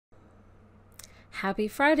Happy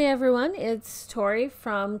Friday, everyone. It's Tori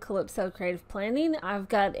from Calypso Creative Planning. I've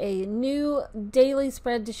got a new daily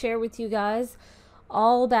spread to share with you guys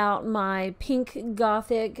all about my Pink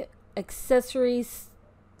Gothic accessories,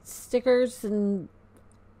 stickers, and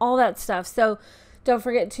all that stuff. So don't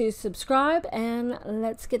forget to subscribe and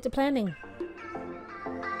let's get to planning.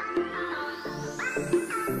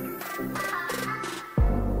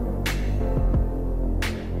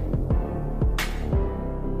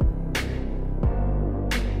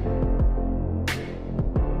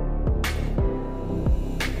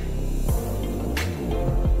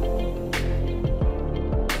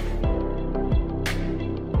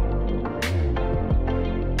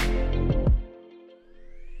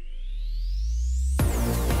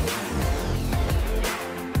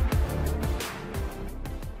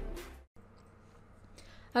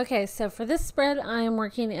 Okay, so for this spread, I am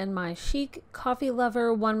working in my Chic Coffee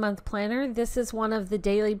Lover 1 month planner. This is one of the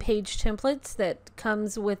daily page templates that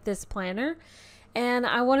comes with this planner. And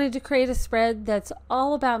I wanted to create a spread that's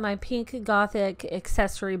all about my Pink Gothic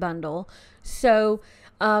accessory bundle. So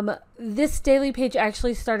this daily page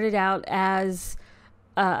actually started out as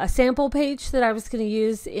a sample page that I was going to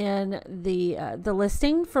use in the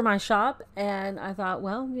listing for my shop. And I thought,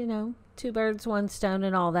 well, you know, two birds, one stone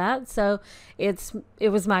and all that. So it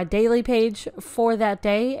was my daily page for that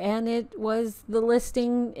day, and it was the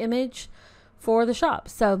listing image for the shop.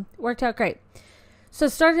 So it worked out great. So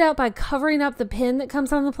started out by covering up the pin that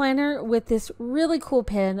comes on the planner with this really cool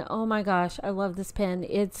pin. Oh my gosh, I love this pin.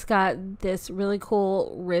 It's got this really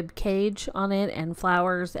cool rib cage on it and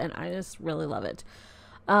flowers, and I just really love it.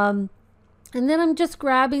 And then I'm just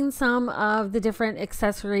grabbing some of the different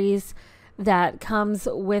accessories that comes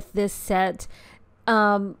with this set.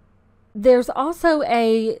 There's also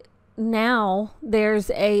there's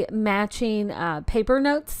a matching paper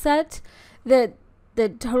notes set that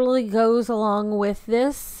totally goes along with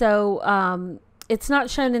this. So it's not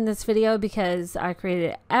shown in this video because I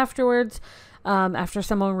created it afterwards, after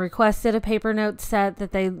someone requested a paper note set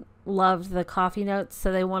that they loved the coffee notes,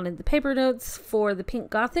 so they wanted the paper notes for the Pink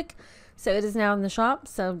Gothic. So it is now in the shop,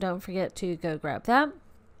 so don't forget to go grab that.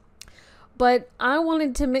 But I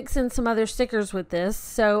wanted to mix in some other stickers with this,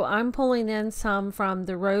 so I'm pulling in some from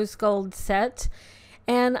the rose gold set,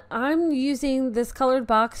 and I'm using this colored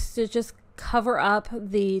box to just cover up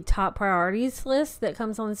the top priorities list that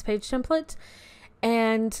comes on this page template.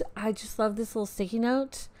 And I just love this little sticky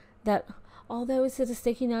note that, although it's a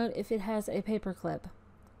sticky note if it has a paper clip,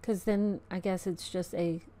 because then I guess it's just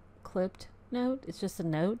a clipped note. It's just a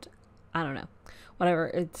note. I don't know. Whatever.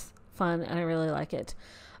 It's fun and I really like it.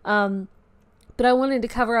 But I wanted to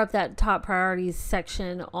cover up that top priorities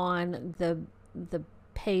section on the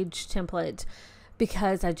page template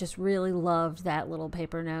because I just really loved that little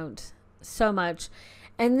paper note so much.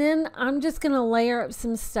 And then I'm just going to layer up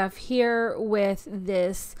some stuff here with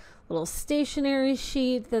this little stationery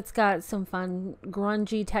sheet that's got some fun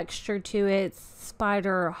grungy texture to it.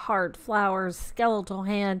 Spider, heart, flowers, skeletal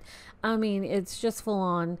hand. I mean, it's just full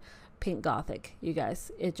on Pink Gothic, you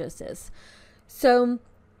guys. It just is. So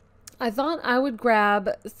I thought I would grab,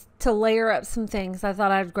 to layer up some things, I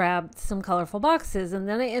thought I'd grab some colorful boxes. And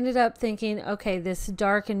then I ended up thinking, okay, this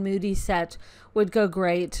dark and moody set would go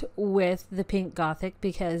great with the Pink Gothic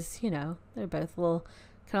because, you know, they're both a little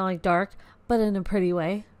kind of like dark, but in a pretty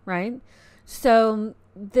way, right? So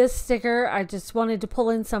this sticker, I just wanted to pull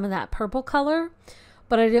in some of that purple color,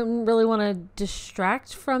 but I didn't really want to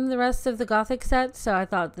distract from the rest of the Gothic set. So I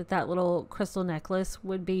thought that that little crystal necklace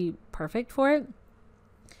would be perfect for it.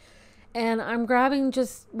 And I'm grabbing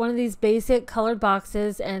just one of these basic colored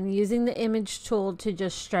boxes and using the image tool to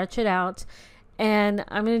just stretch it out. And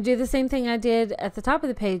I'm going to do the same thing I did at the top of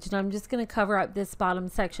the page, and I'm just going to cover up this bottom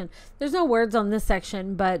section. There's no words on this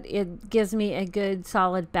section, but it gives me a good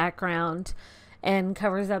solid background and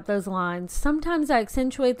covers up those lines. Sometimes I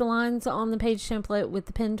accentuate the lines on the page template with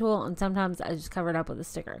the pen tool, and sometimes I just cover it up with a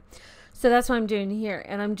sticker. So that's what I'm doing here.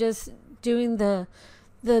 And I'm just doing the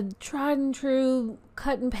tried and true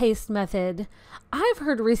cut and paste method. I've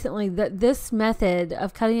heard recently that this method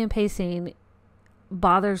of cutting and pasting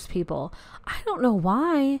bothers people. I don't know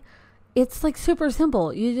why. It's like super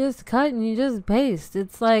simple. You just cut and you just paste.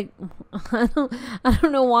 It's like, I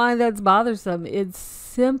don't know why that's bothersome. It's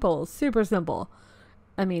simple, super simple.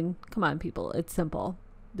 I mean, come on people, it's simple.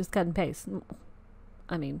 Just cut and paste.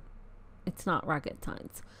 I mean, it's not rocket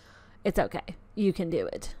science. It's okay. You can do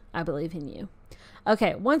it. I believe in you.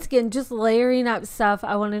 Okay, once again, just layering up stuff.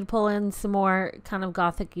 I wanted to pull in some more kind of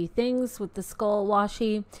gothic-y things with the skull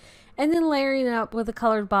washi, and then layering it up with a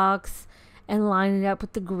colored box and lining it up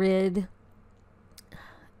with the grid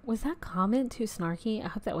Was that comment too snarky? I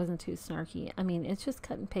hope that wasn't too snarky. I mean, it's just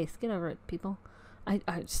cut and paste. Get over it, people. I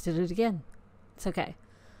just did it again. It's okay.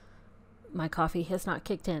 My coffee has not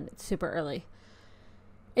kicked in. It's super early.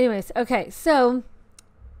 Anyways, okay, so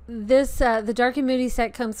this the Dark and Moody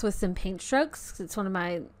set comes with some paint strokes. It's one of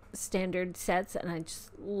my standard sets, and I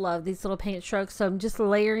just love these little paint strokes. So I'm just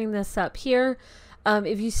layering this up here.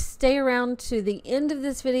 If you stay around to the end of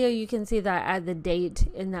this video, you can see that I add the date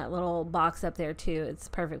in that little box up there too. It's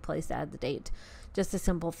a perfect place to add the date. Just a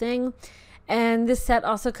simple thing. And this set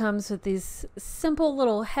also comes with these simple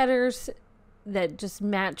little headers that just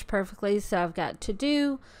match perfectly. So I've got to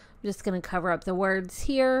do. I'm just going to cover up the words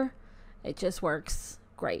here. It just works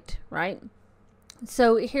great, right?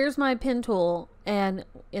 So here's my pen tool and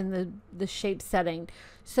in the shape setting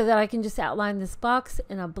so that I can just outline this box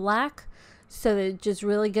in a black so that it just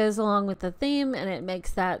really goes along with the theme and it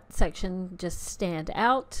makes that section just stand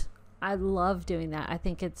out. I love doing that. I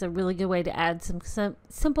think it's a really good way to add some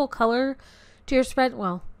simple color to your spread.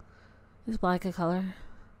 Well, is black a color?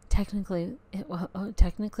 Technically,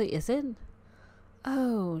 technically is it?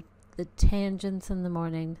 Oh, the tangents in the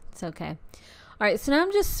morning. It's okay. All right, so now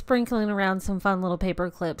I'm just sprinkling around some fun little paper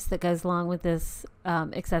clips that goes along with this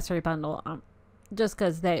accessory bundle, just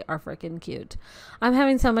because they are freaking cute. I'm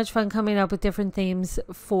having so much fun coming up with different themes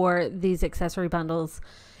for these accessory bundles.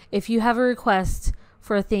 If you have a request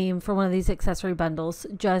for a theme for one of these accessory bundles,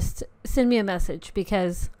 just send me a message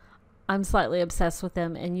because I'm slightly obsessed with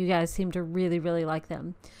them and you guys seem to really, really like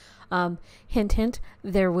them. Hint, hint,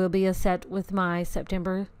 there will be a set with my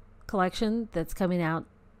September collection that's coming out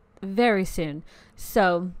very soon.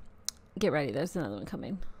 So get ready. There's another one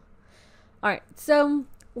coming. All right. So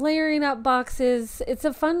layering up boxes. It's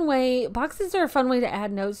a fun way. Boxes are a fun way to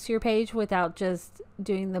add notes to your page without just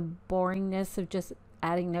doing the boringness of just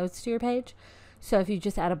adding notes to your page. So if you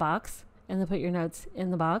just add a box and then put your notes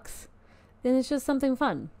in the box, then it's just something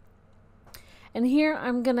fun. And here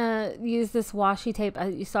I'm going to use this washi tape.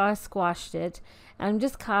 You saw I squashed it. And I'm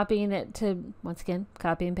just copying it to, once again,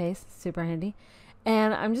 copy and paste. Super handy.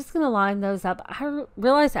 And I'm just going to line those up. I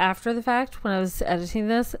realized after the fact when I was editing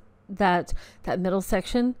this that that middle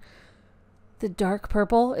section, the dark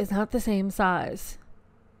purple is not the same size.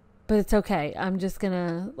 But it's okay. I'm just going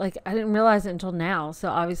to, like, I didn't realize it until now. So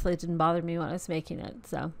obviously it didn't bother me when I was making it.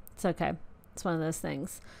 So it's okay. It's one of those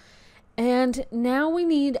things. And now we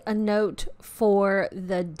need a note for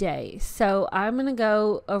the day. So I'm going to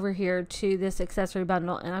go over here to this accessory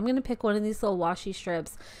bundle and I'm going to pick one of these little washi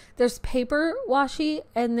strips. There's paper washi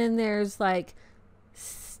and then there's like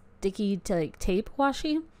sticky to like tape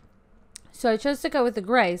washi. So I chose to go with the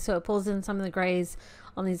gray. So it pulls in some of the grays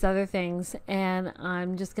on these other things. And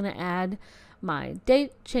I'm just going to add my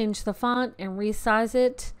date, change the font and resize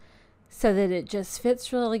it so that it just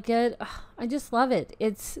fits really good. Ugh, I just love it.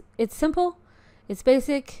 It's simple. It's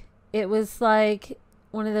basic. It was like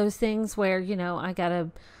one of those things where, you know, I got a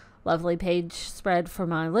lovely page spread for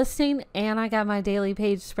my listing and I got my daily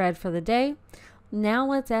page spread for the day. Now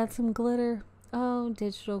let's add some glitter. Oh,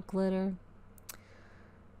 digital glitter.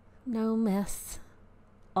 No mess.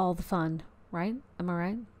 All the fun, right? Am I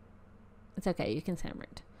right? It's okay. You can say I'm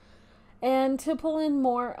right. And to pull in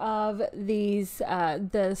more of these,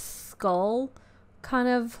 the skull kind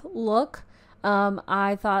of look,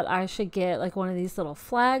 I thought I should get like one of these little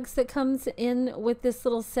flags that comes in with this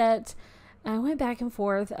little set. And I went back and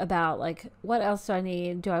forth about like, what else do I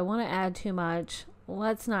need? Do I want to add too much?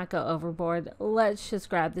 Let's not go overboard. Let's just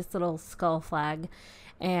grab this little skull flag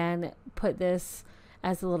and put this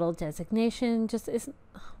as a little designation. Just is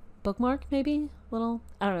bookmark maybe little,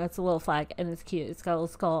 I don't know, it's a little flag and it's cute. It's got a little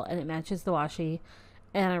skull and it matches the washi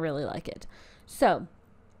and I really like it. So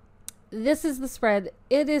this is the spread.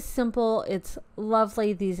 It is simple, it's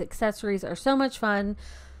lovely. These accessories are so much fun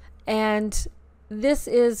and this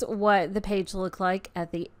is what the page looked like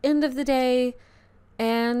at the end of the day.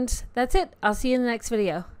 And that's it. I'll see you in the next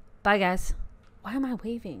video. Bye guys. Why am I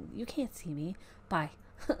waving? You can't see me. Bye.